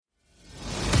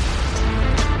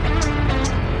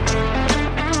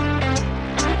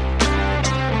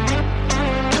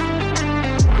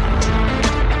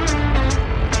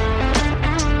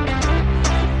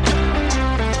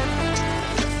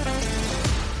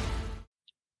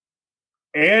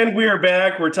And we're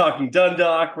back. We're talking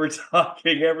Dundalk. We're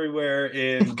talking everywhere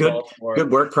in Good, Baltimore.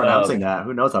 good work pronouncing Um, that.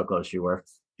 Who knows how close you were?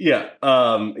 yeah,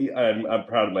 I'm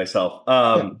proud of myself.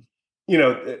 Yeah. You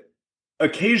know,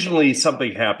 occasionally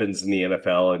something happens in the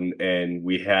NFL, and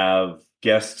we have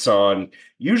guests on.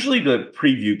 Usually to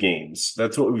preview games.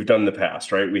 That's what we've done in the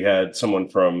past, right? We had someone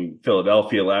from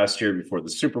Philadelphia last year before the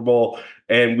Super Bowl,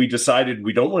 and we decided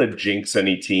we don't want to jinx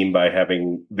any team by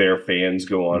having their fans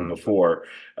go on Mm. before.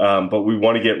 But we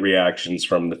want to get reactions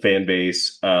from the fan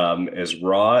base as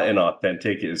raw and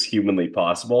authentic as humanly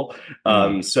possible.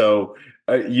 Mm. So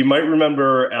you might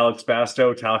remember Alex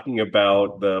Bastow talking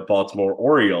about the Baltimore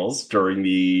Orioles during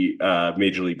the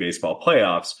Major League Baseball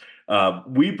playoffs.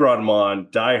 We brought him on,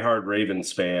 diehard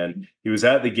Ravens fan. He was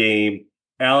at the game.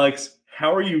 Alex,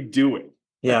 how are you doing?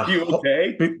 Are Yeah. you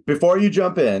okay? Before you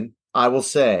jump in, I will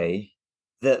say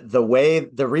that the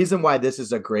reason why this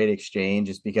is a great exchange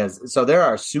is because so there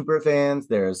are super fans,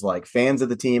 there's like fans of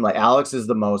the team. Like Alex is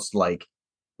the most like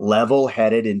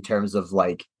level-headed in terms of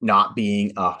like not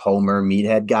being a homer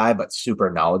meathead guy, but super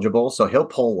knowledgeable. So he'll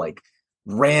pull like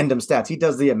random stats. He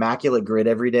does the immaculate grid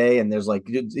every day, and there's like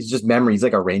it's just memory. He's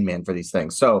like a Rain Man for these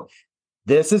things. So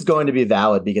this is going to be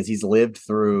valid because he's lived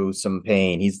through some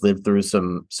pain. He's lived through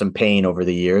some pain over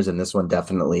the years, and this one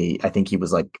definitely, I think he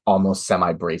was like almost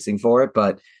semi bracing for it.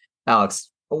 But Alex,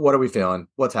 what are we feeling?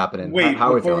 What's happening? Wait, How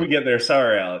are we before we feeling? get there,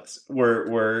 sorry, Alex.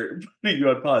 We're putting you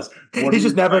on pause. What are He's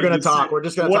just you never trying going to to say? talk. We're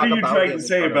just going to What are talk you about trying to him in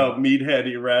say front of him. about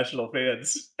meathead irrational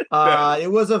fans?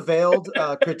 It was a veiled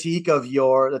critique of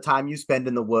the time you spend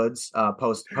in the woods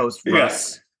post Yeah, I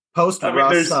mean,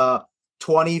 Russ there's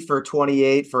 20 for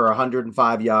 28 for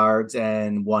 105 yards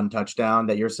and one touchdown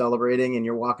that you're celebrating and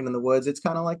you're walking in the woods. It's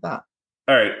kind of like that.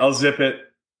 all right. I'll zip it,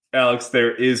 Alex.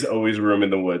 There is always room in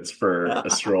the woods for a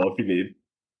stroll if you need.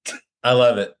 I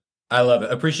love it. I love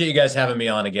it. Appreciate you guys having me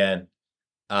on again.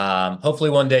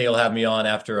 Hopefully one day you'll have me on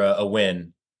after a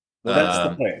win. Well, that's the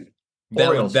Um, plan. that would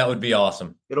Orioles. that would be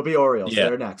awesome. It'll be Orioles. Yeah,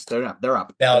 They're next. They're up. They're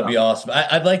up. that They're would be up. awesome.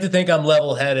 I'd like to think I'm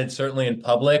level-headed, certainly in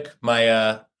public.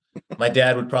 My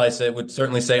dad would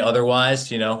certainly say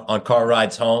otherwise, on car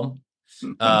rides home.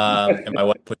 And my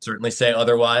wife would certainly say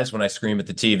otherwise when I scream at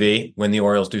the TV when the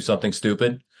Orioles do something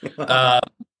stupid. Uh,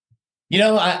 you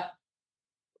know, I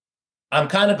I'm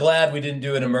kind of glad we didn't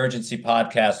do an emergency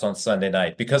podcast on Sunday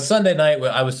night because Sunday night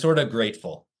I was sort of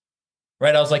grateful,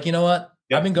 right? I was like, you know what?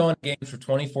 I've Yep. been going to games for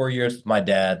 24 years with my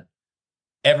dad,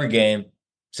 every game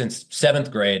since seventh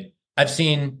grade. I've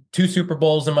seen two Super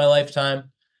Bowls in my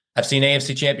lifetime. I've seen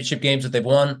AFC championship games that they've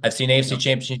won. I've seen AFC Yep.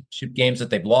 championship games that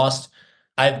they've lost.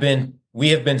 We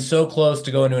have been so close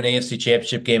to going to an AFC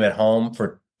championship game at home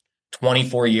for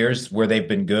 24 years where they've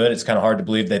been good. It's kind of hard to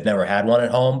believe they've never had one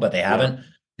at home, but they Yeah. haven't.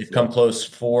 They've come close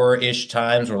four-ish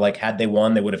times where like had they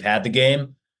won, they would have had the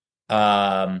game.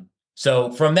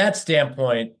 So from that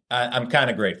standpoint, I'm kind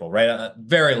of grateful, right?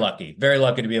 Very lucky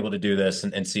to be able to do this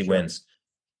and see Sure. wins.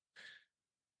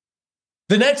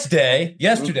 The next day,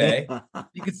 yesterday,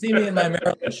 you could see me in my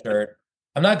Maryland shirt.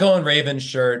 I'm not going Ravens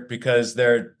shirt because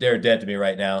they're dead to me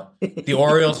right now. The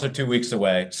Orioles are 2 weeks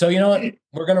away. So you know what?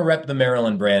 We're gonna rep the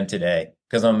Maryland brand today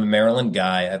because I'm a Maryland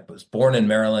guy. I was born in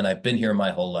Maryland. I've been here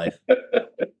my whole life.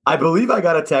 I believe I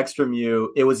got a text from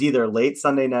you. It was either late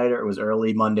Sunday night or it was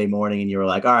early Monday morning, and you were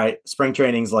like, "All right, spring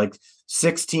training's like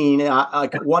 16,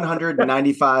 like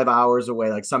 195 hours away,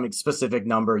 like some specific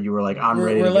number." You were like, "I'm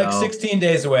ready We're to like go." 16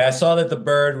 days away. I saw that the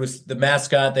bird was the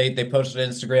mascot. They posted on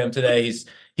Instagram today.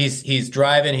 He's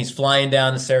driving. He's flying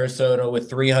down to Sarasota with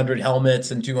 300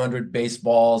 helmets and 200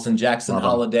 baseballs and Jackson Love 'em.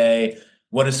 Holiday.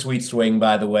 What a sweet swing,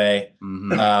 by the way.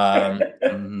 Hmm.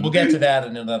 We'll get to that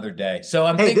in another day. So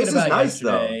I'm Hey, thinking this is about nice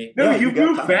though. yesterday. No, Yeah, you you got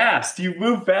move time. fast. You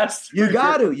move fast You through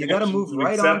got your to. You got to move reactions and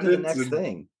right on to the acceptance. next And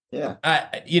thing. Yeah.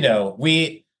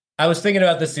 I was thinking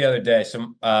about this the other day.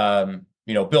 So,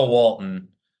 Bill Walton,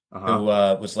 Uh-huh. who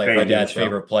was like my Thank you. dad's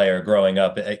favorite player growing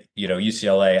up at,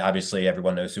 UCLA. Obviously,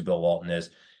 everyone knows who Bill Walton is.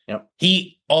 Yep.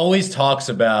 He always talks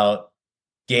about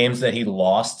games that he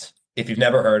lost. If you've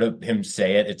never heard of him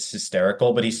say it, it's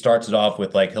hysterical. But he starts it off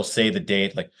with like he'll say the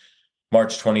date, like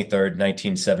March 23rd,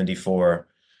 1974.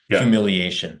 yeah,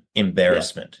 Humiliation, Yeah.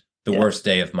 embarrassment, the Yeah. worst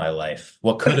day of my life.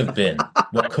 What could have been?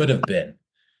 What could have been?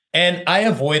 And I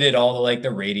avoided all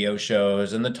the radio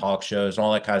shows and the talk shows and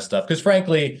all that kind of stuff because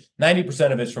frankly,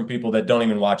 90% of it's from people that don't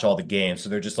even watch all the games. So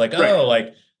they're just like, right. oh,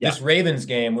 like Yeah. this Ravens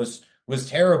game was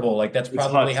terrible. Like that's It's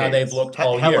probably hot how they've takes. looked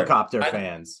all year. Helicopter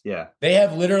fans. Yeah. They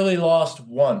have literally lost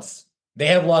once. They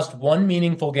have lost one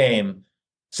meaningful game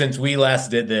since we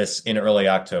last did this in early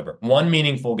October. One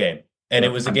meaningful game. And it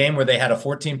Yep. was a game where they had a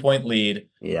 14-point lead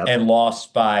Yep. and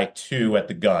lost by 2 at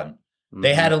the gun.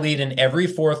 They had a lead in every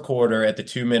fourth quarter at the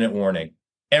 2-minute warning.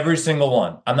 Every single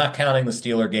one. I'm not counting the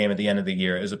Steeler game at the end of the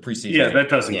year. It was a preseason game. that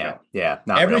doesn't count. Yeah,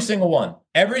 not every real. single one.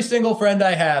 Every single friend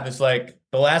I have is like,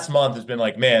 the last month has been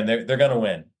like, man, they're going to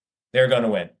win. They're going to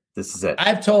win. This is it.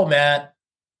 I've told Matt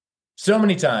so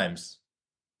many times,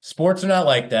 sports are not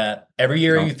like that. Every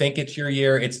year you think it's your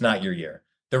year, it's not your year.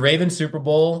 The Ravens Super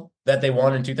Bowl that they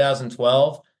won in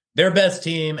 2012, their best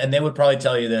team, and they would probably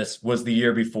tell you this, was the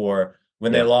year before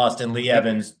when they lost and Lee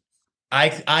Evans.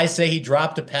 I say he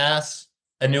dropped a pass.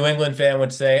 A New England fan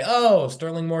would say, oh,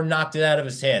 Sterling Moore knocked it out of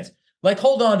his hands. Like,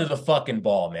 hold on to the fucking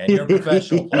ball, man. You're a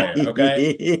professional player,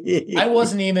 okay?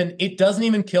 It doesn't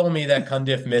even kill me that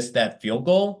Cundiff missed that field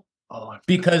goal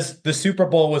because the Super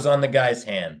Bowl was on the guy's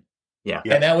hand. Yeah.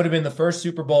 And that would have been the first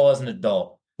Super Bowl as an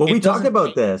adult. Well, we talked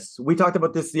about this. We talked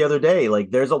about this the other day.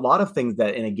 Like, there's a lot of things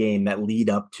that in a game that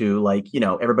lead up to, like,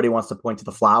 everybody wants to point to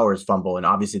the Flowers fumble, and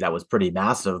obviously that was pretty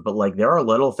massive. But like, there are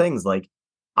little things. Like,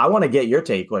 I want to get your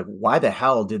take. Like, why the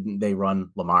hell didn't they run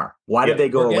Lamar? Why did they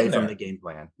go away from the game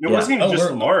plan? It wasn't even just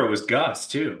Lamar; it was Gus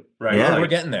too, right? Yeah, we're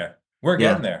getting there. We're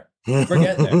getting there.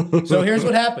 So here's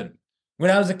what happened.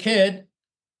 When I was a kid,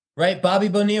 right? Bobby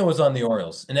Bonilla was on the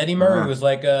Orioles, and Eddie Murray was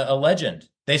like a legend.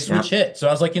 They switch hit, so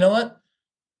I was like, you know what?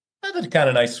 That's a kind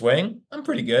of nice swing. I'm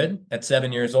pretty good at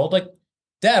 7 years old. Like,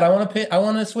 Dad, I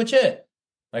want to switch hit.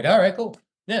 Like, all right, cool.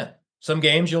 Yeah, some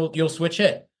games you'll switch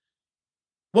hit.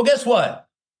 Well, guess what?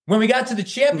 When we got to the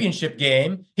championship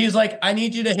game, he was like, I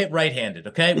need you to hit right-handed,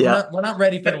 okay? We're not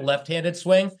ready for the left-handed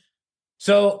swing.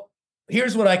 So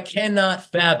here's what I cannot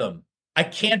fathom. I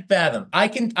can't fathom.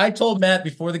 I told Matt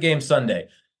before the game Sunday,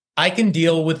 I can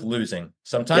deal with losing.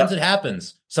 Sometimes it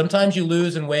happens. Sometimes you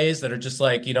lose in ways that are just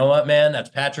like, you know what, man? That's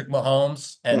Patrick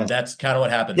Mahomes, and that's kind of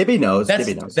what happened. Gibby knows.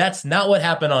 That's not what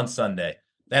happened on Sunday.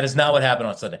 That is not what happened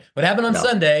on Sunday. What happened on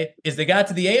Sunday is they got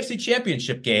to the AFC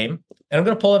Championship game, and I'm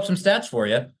going to pull up some stats for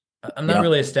you. I'm not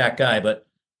really a stat guy, but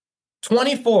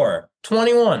 24,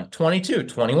 21, 22,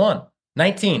 21,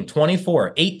 19,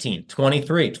 24, 18,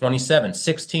 23, 27,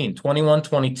 16, 21,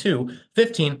 22,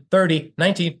 15, 30,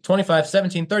 19, 25,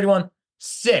 17, 31,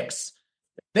 6.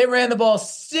 They ran the ball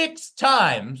 6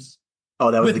 times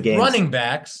with running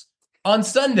backs on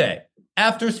Sunday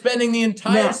after spending the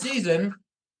entire season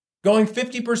going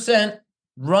 50%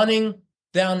 running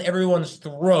down everyone's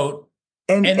throat.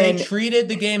 And they treated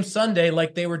the game Sunday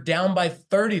like they were down by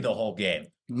 30 the whole game.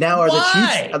 Now, are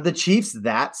the Chiefs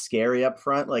that scary up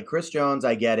front? Like, Chris Jones,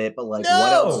 I get it, but like,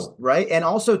 what else? Right. And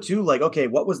also, too, like, okay,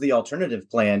 what was the alternative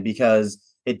plan? Because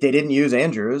they didn't use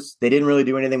Andrews. They didn't really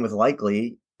do anything with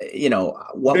Likely.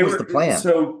 What was the plan?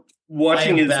 So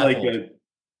watching is like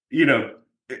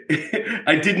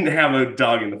I didn't have a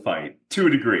dog in the fight to a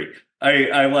degree.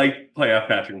 I like playoff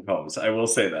Patrick Mahomes. I will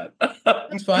say that.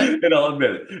 That's fine. And I'll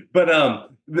admit it. But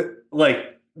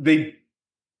they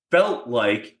felt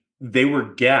like they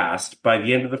were gassed by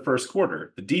the end of the first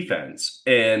quarter, the defense.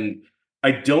 And I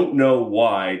don't know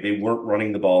why they weren't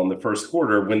running the ball in the first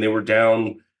quarter when they were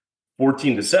down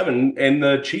 14-7. And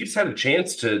the Chiefs had a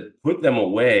chance to put them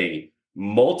away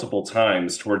multiple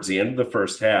times towards the end of the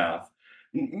first half.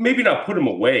 Maybe not put them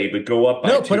away, but go up.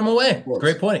 No, put them away.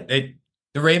 Great point.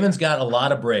 The Ravens got a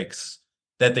lot of breaks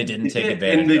that they didn't take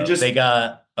advantage of. They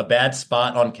got a bad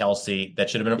spot on Kelsey that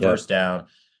should have been a first down.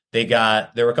 There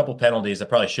were a couple penalties that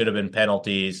probably should have been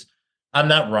penalties. I'm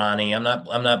not Ronnie. I'm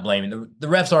not blaming. The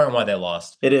refs aren't why they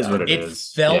lost. It is what it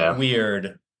is. It felt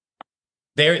weird.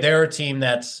 They're a team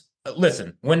that's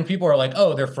listen, when people are like,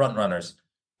 oh, they're front runners.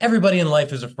 Everybody in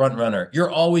life is a front runner. You're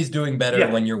always doing better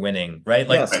when you're winning, right?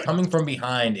 Like coming from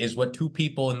behind is what two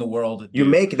people in the world do. You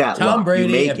make that Tom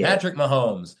Brady and Patrick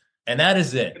Mahomes, and that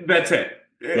is it. That's it.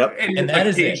 Yep. And that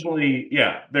is occasionally,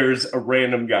 there's a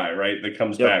random guy, right, that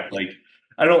comes back. Like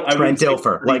Trent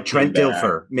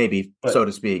Dilfer, maybe so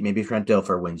to speak. Maybe Trent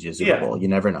Dilfer wins you a Super Bowl. You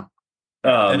never know.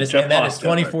 That is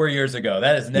 24 years ago.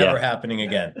 That is never happening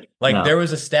again. Like there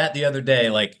was a stat the other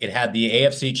day, like it had the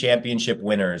AFC championship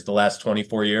winners the last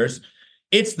 24 years.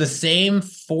 It's the same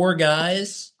 4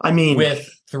 guys. I mean, with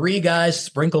 3 guys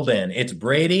sprinkled in. It's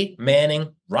Brady,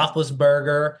 Manning,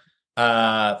 Roethlisberger,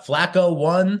 Flacco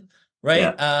won,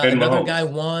 right? Another guy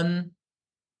won.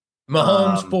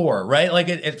 Mahomes 4, right? Like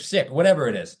it's 6, whatever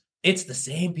it is. It's the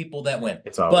same people that win.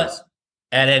 It's always. But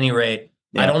at any rate,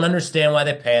 I don't understand why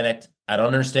they panicked. I don't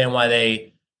understand why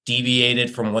they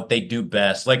deviated from what they do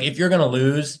best. Like, if you're going to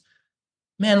lose,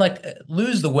 man, like,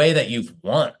 lose the way that you've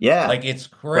won. Yeah. Like, it's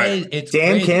crazy. Right. It's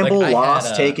Dan crazy. Campbell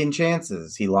lost taking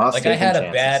chances. He lost taking chances. I had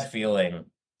a bad feeling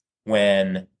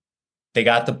when they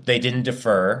didn't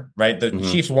defer, right? The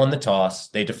Chiefs won the toss.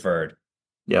 They deferred.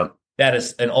 Yep. That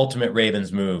is an ultimate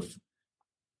Ravens move.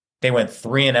 they went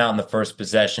 3-and-out in the first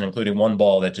possession, including one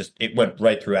ball that it went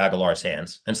right through Aguilar's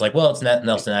hands. And it's like, well, it's not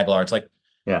Nelson Aguilar. It's like,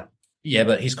 Yeah. yeah,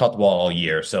 but he's caught the ball all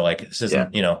year. So like this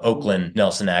isn't, Oakland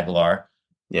Nelson Aguilar.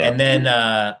 Yeah. And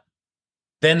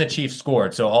then the Chiefs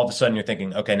scored. So all of a sudden you're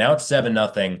thinking, okay, now it's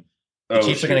 7-0. The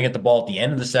Chiefs are going to get the ball at the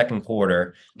end of the second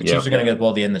quarter. The Chiefs are going to get the ball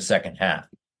at the end of the second half.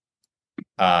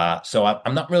 So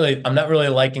I'm not really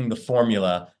liking the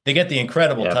formula. They get the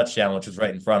incredible touchdown, which was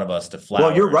right in front of us, to Flowers.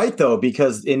 Well, you're right though,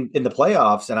 because in the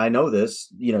playoffs, and I know this,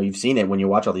 you've seen it when you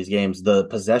watch all these games, the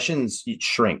possessions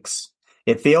shrinks.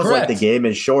 It feels like the game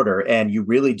is shorter, and you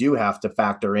really do have to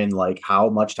factor in like how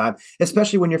much time,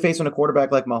 especially when you're facing a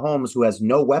quarterback like Mahomes who has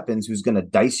no weapons, who's going to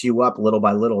dice you up little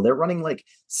by little. They're running like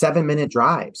 7-minute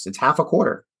drives. It's half a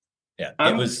quarter. Yeah,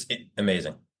 it was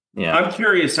amazing. Yeah. I'm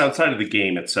curious outside of the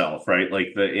game itself, right? Like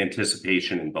the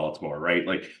anticipation in Baltimore, right?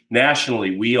 Like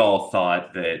nationally, we all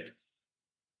thought that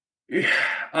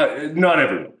not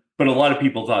everyone, but a lot of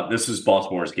people thought this is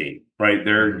Baltimore's game, right?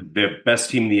 They're the best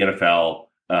team in the NFL.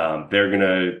 They're going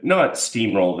to not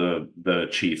steamroll the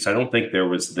Chiefs. I don't think there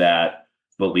was that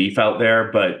belief out there,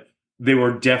 but they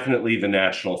were definitely the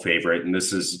national favorite, and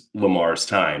this is Lamar's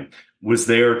time. Was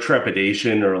there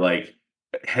trepidation or like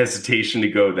hesitation to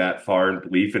go that far in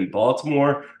belief in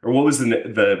Baltimore, or what was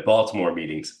the Baltimore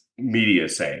media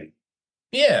saying?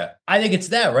 Yeah, I think it's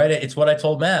that, right? It's what I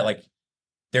told Matt. Like,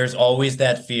 there's always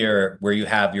that fear where you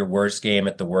have your worst game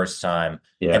at the worst time.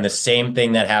 Yeah. And the same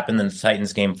thing that happened in the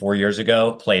Titans game 4 years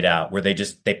ago played out, where they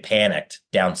panicked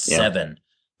down 7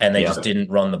 and they just didn't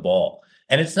run the ball.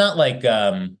 And it's not like,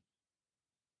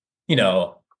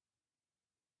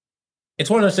 it's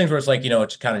one of those things where it's like,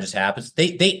 it kind of just happens.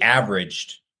 They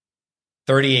averaged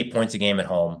 38 points a game at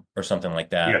home or something like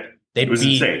that. Yeah, it was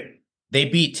insane. They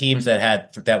beat teams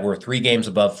that were 3 games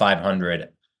above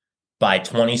 500 by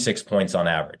 26 points on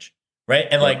average, right?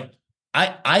 And like,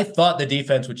 I thought the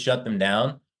defense would shut them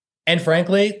down, and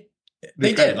frankly,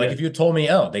 they did. Like, if you had told me,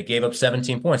 they gave up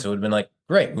 17 points, it would have been like,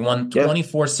 great, we won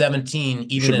 24-17,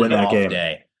 even in an off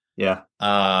day. Yeah.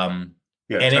 And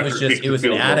it was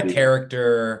an out of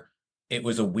character. It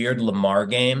was a weird Lamar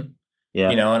game.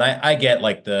 Yeah. And I get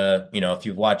like if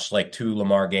you've watched like 2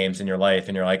 Lamar games in your life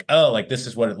and you're like, oh, like this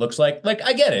is what it looks like. Like,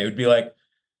 I get it. It would be like,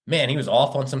 man, he was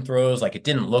off on some throws. Like, it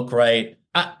didn't look right.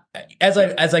 As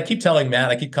I keep telling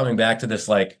Matt, I keep coming back to this,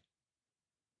 like,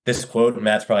 this quote, and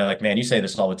Matt's probably like, man, you say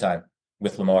this all the time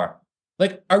with Lamar.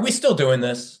 Like, are we still doing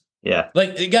this? Yeah.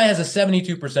 Like, the guy has a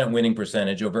 72% winning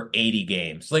percentage over 80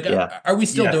 games. Like, are we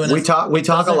still doing this? We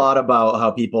talk a lot about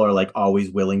how people are like always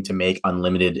willing to make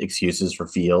unlimited excuses for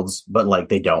Fields, but like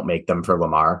they don't make them for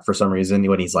Lamar for some reason,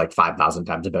 when he's like 5,000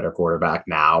 times a better quarterback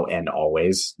now and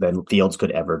always than Fields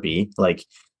could ever be. Like,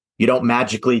 you don't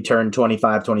magically turn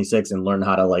 25, 26 and learn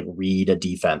how to like read a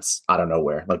defense out of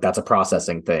nowhere. Like, that's a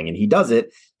processing thing, and he does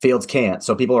it. Fields can't.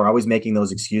 So people are always making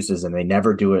those excuses, and they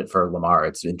never do it for Lamar.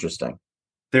 It's interesting.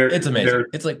 It's amazing.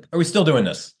 It's like, are we still doing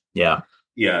this? Yeah.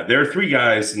 Yeah. There are 3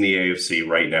 guys in the AFC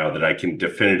right now that I can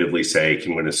definitively say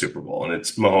can win a Super Bowl. And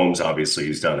it's Mahomes, obviously,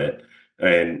 who's done it,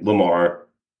 and Lamar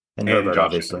and Herbert,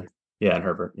 obviously. Yeah, and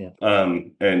Herbert. Yeah.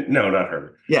 And no, not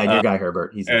Herbert. Yeah, your guy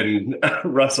Herbert. And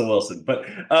Russell Wilson. But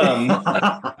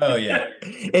oh yeah,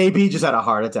 AB just had a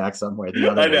heart attack somewhere. The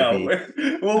other I know.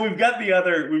 AB. Well, we've got the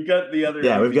other.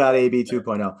 Yeah, we've got AB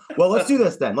 2.0. Well, let's do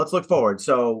this then. Let's look forward.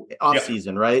 So off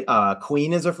season, right?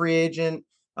 Queen is a free agent.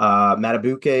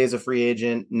 Matabuke is a free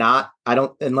agent.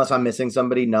 Unless I'm missing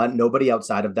somebody. Nobody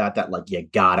outside of that like you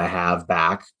gotta have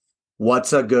back.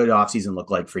 What's a good offseason look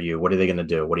like for you? What are they going to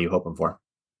do? What are you hoping for?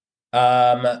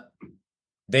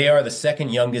 They are the second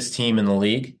youngest team in the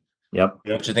league. Yep.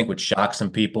 Which I think would shock some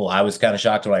people. I was kind of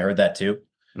shocked when I heard that too.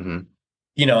 Mm-hmm.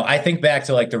 I think back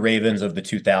to like the Ravens of the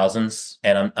 2000s,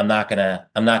 and I'm not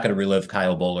gonna relive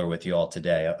Kyle Bowler with you all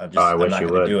today. I'm not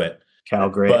gonna do it. Cal,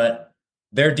 great. But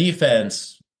their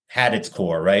defense had its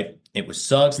core, right? It was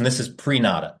Suggs, and this is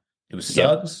pre-Nada. It was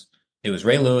Suggs, it was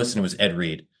Ray Lewis, and it was Ed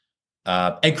Reed,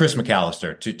 and Chris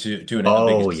McAllister to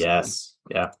an big yes,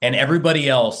 yeah, and everybody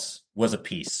else was a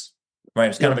piece, right? It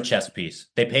was kind of a chess piece.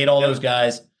 They paid all those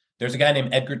guys. There's a guy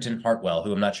named Edgerton Hartwell,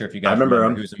 who I'm not sure if you guys remember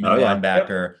him. Who's a middle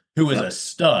linebacker, who was a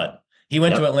stud. He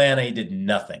went to Atlanta. He did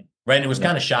nothing, right? And it was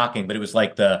kind of shocking, but it was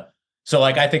like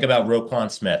I think about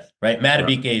Roquan Smith, right?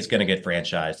 Matabike is going to get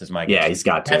franchised, is my guess. Yeah, he's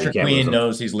got to. Patrick Queen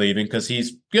knows he's leaving because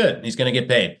he's good. He's going to get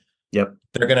paid. Yep.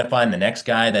 They're going to find the next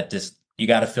guy that you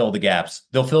got to fill the gaps.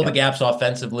 They'll fill the gaps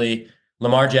offensively.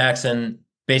 Lamar Jackson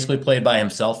basically played by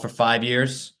himself for 5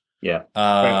 years. Yeah.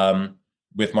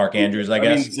 With Mark Andrews, I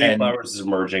guess. Zay Flowers is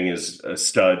emerging as a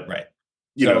stud. Right.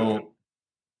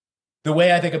 The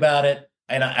way I think about it,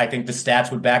 and I think the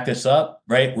stats would back this up,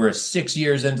 right? We're 6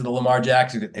 years into the Lamar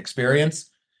Jackson experience.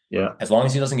 Yeah. As long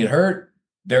as he doesn't get hurt,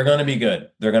 they're going to be good.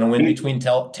 They're going to win between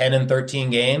 10 and 13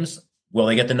 games. Will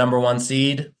they get the number 1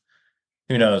 seed?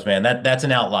 Who knows, man? That's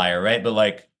an outlier, right? But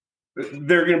like,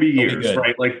 they're going to be years,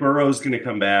 right? Like Burrow's going to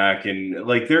come back, and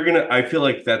like I feel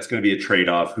like that's going to be a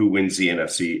trade-off. Who wins the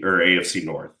NFC or AFC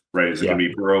North, right? Is it going to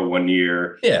be Burrow 1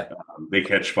 year? Yeah. They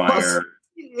catch fire. Plus,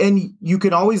 and you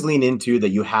can always lean into that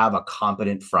you have a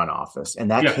competent front office, and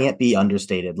that can't be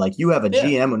understated. Like you have a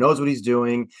GM who knows what he's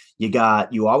doing.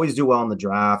 You always do well in the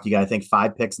draft. You got, I think,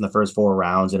 5 picks in the first 4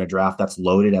 rounds in a draft that's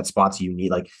loaded at spots you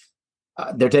need. Like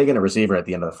they're taking a receiver at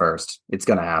the end of the first. It's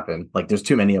going to happen. Like there's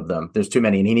too many of them. There's too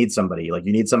many, and he needs somebody. Like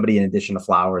you need somebody in addition to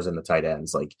Flowers and the tight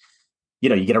ends. Like, you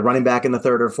get a running back in the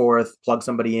 3rd or 4th, plug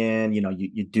somebody in.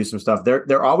 You do some stuff.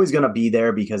 They're always going to be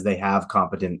there because they have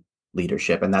competent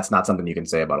leadership, and that's not something you can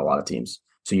say about a lot of teams.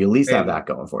 So you at least have that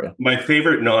going for you. My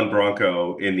favorite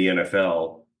non-Bronco in the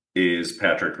NFL is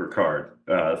Patrick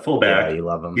Ricard, fullback. Yeah, you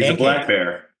love him. He's a black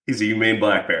bear. He's a humane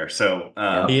black bear. So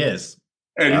he is.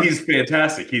 And he's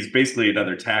fantastic. He's basically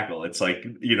another tackle. It's like,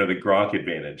 the Gronk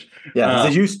advantage. Yeah,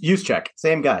 he's a use check.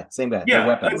 Same guy. Yeah.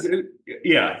 Weapons.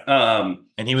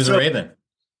 And he was a Raven.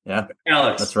 Yeah.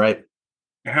 Alex. That's right.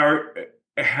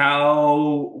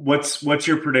 What's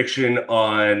your prediction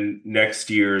on next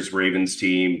year's Ravens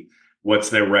team? What's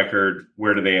their record?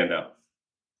 Where do they end up?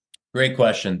 Great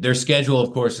question. Their schedule,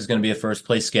 of course, is going to be a first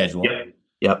place schedule.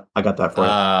 Yep. I got that for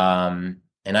you.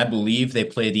 And I believe they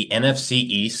play the NFC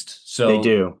East. So they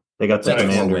do. They got the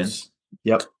Commanders.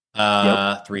 Yep.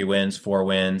 3 wins, 4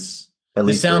 wins. At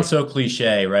least this sounds so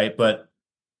cliche, right? But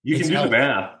you can do the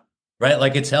math. Right?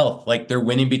 Like it's health. Like they're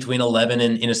winning between 11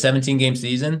 and in a 17-game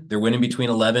season, they're winning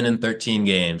between 11 and 13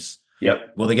 games.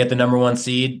 Yep. Will they get the number 1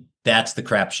 seed? That's the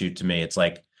crapshoot to me. It's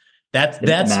like that's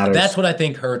what I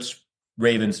think hurts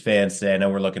Ravens fans say. I know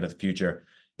we're looking at the future.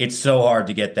 It's so hard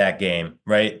to get that game,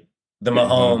 right? The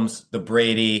Mahomes, the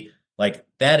Brady, like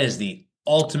that is the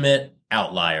ultimate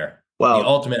outlier. Well, the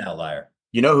ultimate outlier.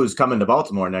 You know who's coming to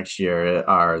Baltimore next year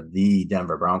are the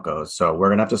Denver Broncos. So we're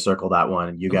gonna have to circle that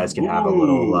one. You guys can have a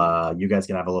little. You guys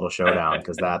can have a little showdown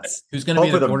because that's who's going to be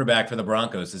the quarterback for the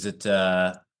Broncos. Is it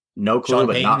no clue? Sean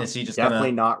but Payton? not, is he just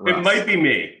definitely not? Russ. It might be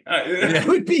me. It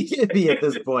would be at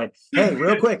this point. Hey,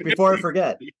 real quick before I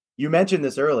forget, you mentioned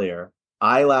this earlier.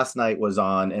 I last night was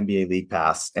on NBA League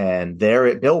Pass, and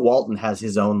Bill Walton has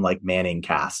his own like Manning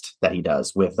cast that he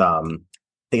does with I think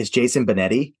it's Jason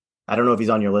Benetti. I don't know if he's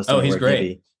on your list. Oh, he's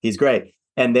great. He's great.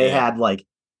 And they had like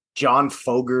John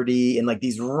Fogerty and like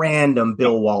these random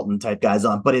Bill Walton type guys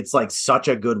on, but it's like such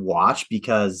a good watch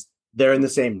because they're in the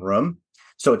same room.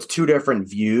 So it's 2 different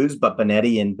views, but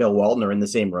Benetti and Bill Walton are in the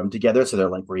same room together. So they're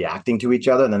like reacting to each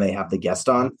other, and then they have the guest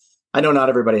on. I know not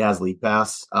everybody has League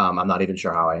Pass. I'm not even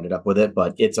sure how I ended up with it,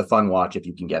 but it's a fun watch if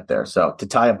you can get there. So to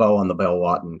tie a bow on the Bill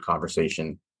Walton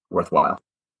conversation, worthwhile.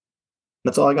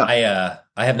 That's all I got.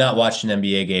 I have not watched an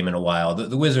NBA game in a while.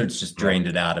 The Wizards just drained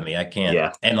it out of me. I can't.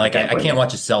 Yeah. And like I can't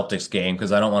watch a Celtics game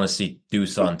because I don't want to see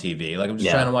Deuce on TV. Like I'm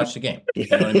just trying to watch the game. You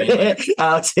know what I mean? Like,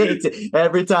 Alex hates it.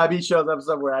 Every time he shows up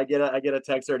somewhere, I get a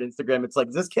text or an Instagram. It's like,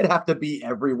 does this kid have to be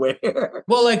everywhere?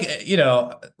 well, like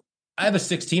I have a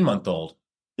 16-month-old,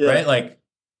 right? Like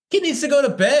kid needs to go to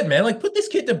bed, man. Like put this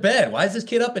kid to bed. Why is this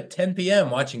kid up at 10 p.m.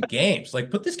 watching games? Like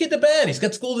put this kid to bed. He's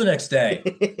got school the next day.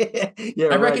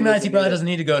 I recognize he probably doesn't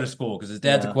need to go to school because his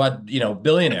dad's a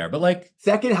billionaire. But like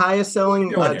second highest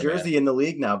selling jersey in the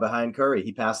league now behind Curry.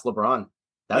 He passed LeBron.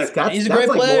 He's a great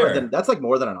player. That's like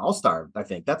more than an all-star. I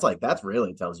think that's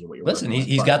really tells you what you're. Listen,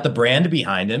 he's got the brand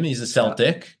behind him. He's a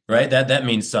Celtic, right? That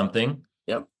means something.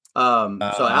 Yep. So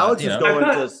Alex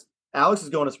is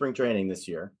going to spring training this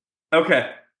year.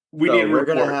 Okay. We're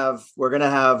gonna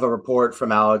have a report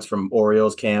from Alex from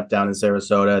Orioles camp down in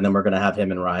Sarasota, and then we're gonna have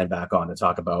him and Ryan back on to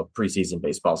talk about preseason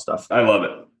baseball stuff. I love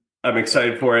it. I'm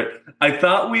excited for it. I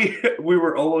thought we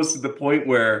were almost at the point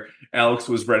where Alex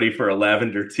was ready for a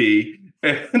lavender tea,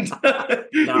 and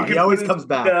no, he always comes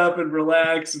back up and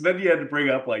relax, and then you had to bring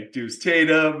up like Deuce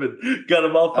Tatum and got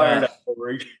him all fired up over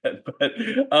again. But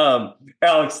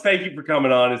Alex, thank you for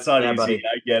coming on. It's not easy. Buddy.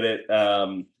 I get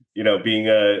it. Being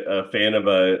a fan of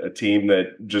a team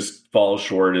that just falls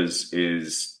short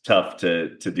is tough to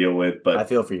deal with. But I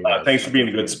feel for you guys. Thanks for being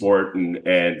a good sport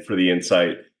and for the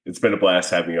insight. It's been a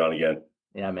blast having you on again.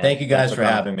 Yeah, man. Thank you guys for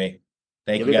having me.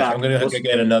 Thank you guys. I'm going to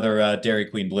get another Dairy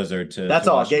Queen Blizzard. That's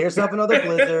all. Get yourself another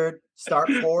Blizzard. Start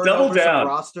pouring Double down.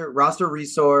 Some roster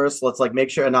resource. Let's make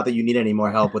sure, not that you need any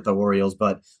more help with the Orioles,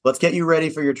 but let's get you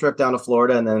ready for your trip down to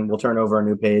Florida, and then we'll turn over a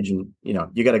new page. And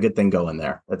you got a good thing going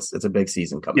there. It's a big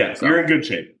season coming. Yeah, so. You're in good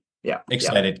shape. Yeah.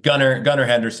 Excited. Gunnar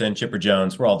Henderson, Chipper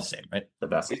Jones. We're all the same, right? The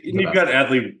best. And you've got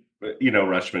Adley,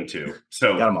 Rushman too.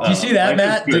 So Got 'em all. Do you see that, life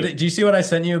Matt? is good. Do you see what I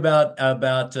sent you about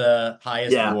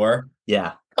highest Yeah. WAR?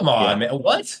 Yeah. Come on, Yeah. man.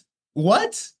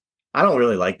 What? I don't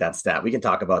really like that stat. We can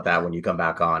talk about that when you come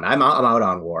back on. I'm out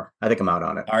on WAR. I think I'm out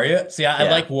on it. Are you? See, I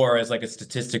Yeah. like WAR as like a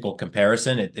statistical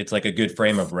comparison. It's like a good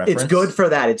frame of reference. It's good for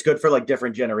that. It's good for like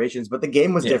different generations, but the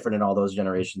game was Yeah. different in all those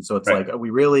generations. So it's Right. like, are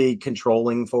we really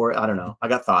controlling for it? I don't know. I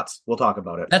got thoughts. We'll talk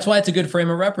about it. That's why it's a good frame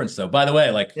of reference, though. By the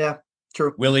way, like Yeah,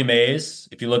 true. Willie Mays,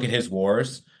 if you look at his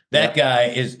WARs, that guy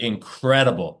is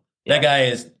incredible. Yeah. That guy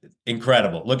is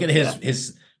incredible. Look at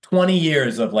his 20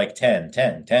 years of like 10,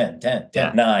 10, 10, 10,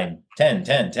 10, 9, 10,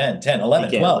 10, 10, 10, 11,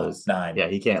 He can't 12, lose. 9. Yeah,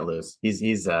 he can't lose.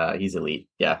 He's elite.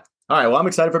 Yeah. All right. Well, I'm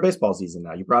excited for baseball season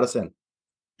now. You brought us in. Me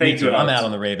Thank too. you. I'm Alex. out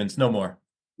on the Ravens. No more.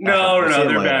 No, We'll see him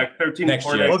they're later. back. 13 Next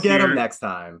for year. We'll get year. him next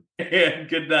time. Yeah,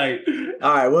 good night.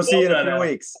 All right. We'll see you in a Well done, few Al.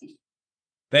 weeks.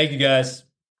 Thank you, guys.